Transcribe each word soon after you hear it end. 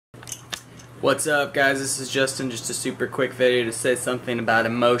What's up, guys? This is Justin. Just a super quick video to say something about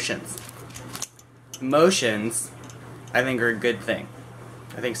emotions. Emotions, I think, are a good thing.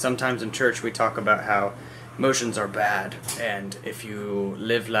 I think sometimes in church we talk about how emotions are bad, and if you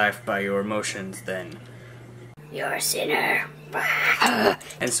live life by your emotions, then you're a sinner.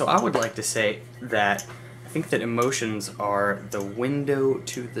 And so I would like to say that I think that emotions are the window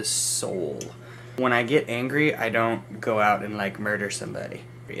to the soul. When I get angry, I don't go out and like murder somebody.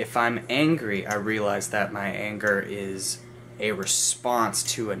 If I'm angry, I realize that my anger is a response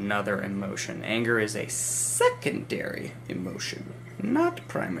to another emotion. Anger is a secondary emotion, not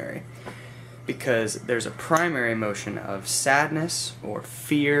primary. Because there's a primary emotion of sadness, or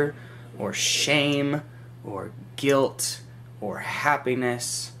fear, or shame, or guilt, or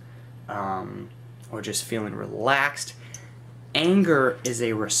happiness, or just feeling relaxed. Anger is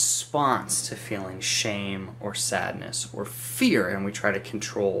a response to feeling shame or sadness or fear, and we try to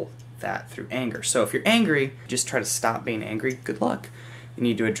control that through anger. So if you're angry, just try to stop being angry. Good luck. You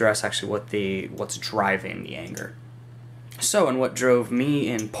need to address actually what's driving the anger. So, and what drove me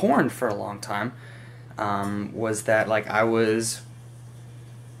in porn for a long time was that I was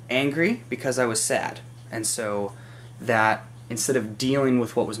angry because I was sad, and so that instead of dealing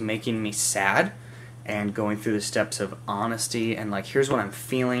with what was making me sad and going through the steps of honesty and here's what I'm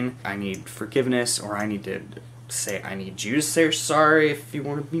feeling, I need forgiveness, or I need you to say sorry if you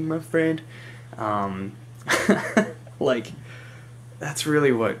want to be my friend. That's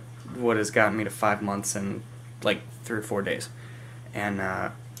really what has gotten me to 5 months and 3 or 4 days.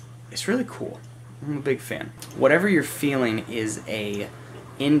 And it's really cool. I'm a big fan. Whatever you're feeling is a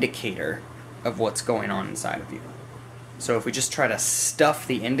indicator of what's going on inside of you. So if we just try to stuff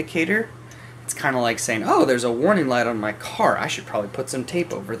the indicator, it's kind of like saying, oh, there's a warning light on my car, I should probably put some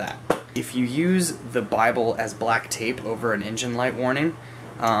tape over that. If you use the Bible as black tape over an engine light warning,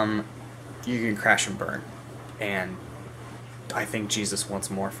 you can crash and burn. And I think Jesus wants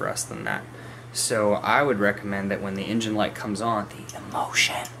more for us than that. So I would recommend that when the engine light comes on, the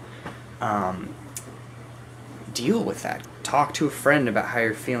emotion, deal with that. Talk to a friend about how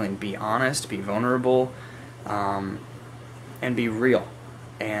you're feeling. Be honest, be vulnerable, and be real.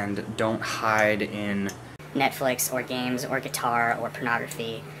 And don't hide in Netflix or games or guitar or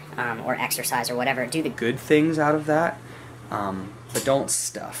pornography or exercise or whatever. Do the good things out of that, but don't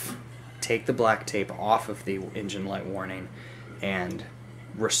stuff. Take the black tape off of the engine light warning and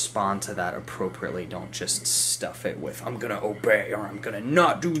respond to that appropriately. Don't just stuff it with, I'm gonna obey, or I'm gonna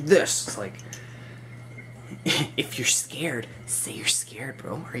not do this. It's like, if you're scared, say you're scared,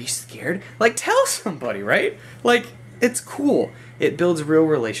 bro. Are you scared? Tell somebody, right? It's cool. It builds real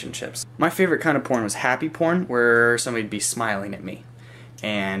relationships. My favorite kind of porn was happy porn, where somebody'd be smiling at me.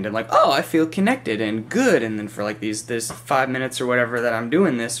 And I'm like, oh, I feel connected and good. And then for this 5 minutes or whatever that I'm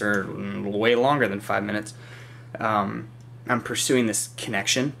doing this, or way longer than 5 minutes, I'm pursuing this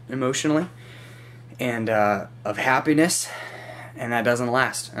connection emotionally and of happiness. And that doesn't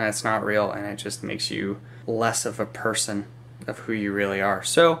last. And it's not real. And it just makes you less of a person of who you really are.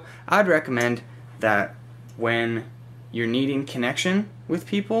 So I'd recommend that when you're needing connection with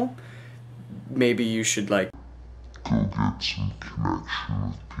people, maybe you should go get some connection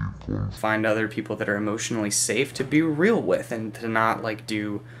with people. Find other people that are emotionally safe to be real with, and to not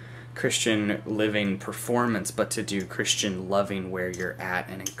do Christian living performance, but to do Christian loving where you're at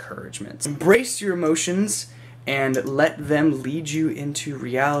and encouragement. Embrace your emotions and let them lead you into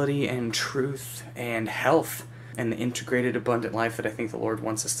reality and truth and health and the integrated abundant life that I think the Lord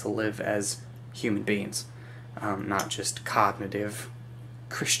wants us to live as human beings. Not just cognitive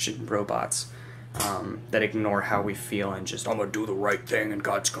Christian robots that ignore how we feel and just, I'm going to do the right thing and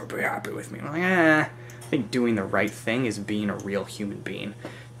God's going to be happy with me. I think doing the right thing is being a real human being.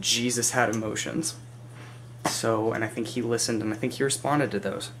 Jesus had emotions. So, and I think he listened, and I think he responded to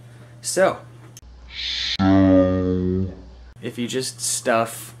those. So, if you just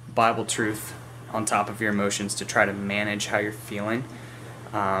stuff Bible truth on top of your emotions to try to manage how you're feeling,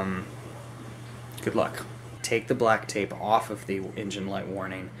 good luck. Take the black tape off of the engine light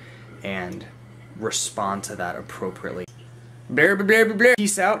warning and respond to that appropriately.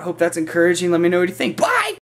 Peace out. Hope that's encouraging. Let me know what you think. Bye!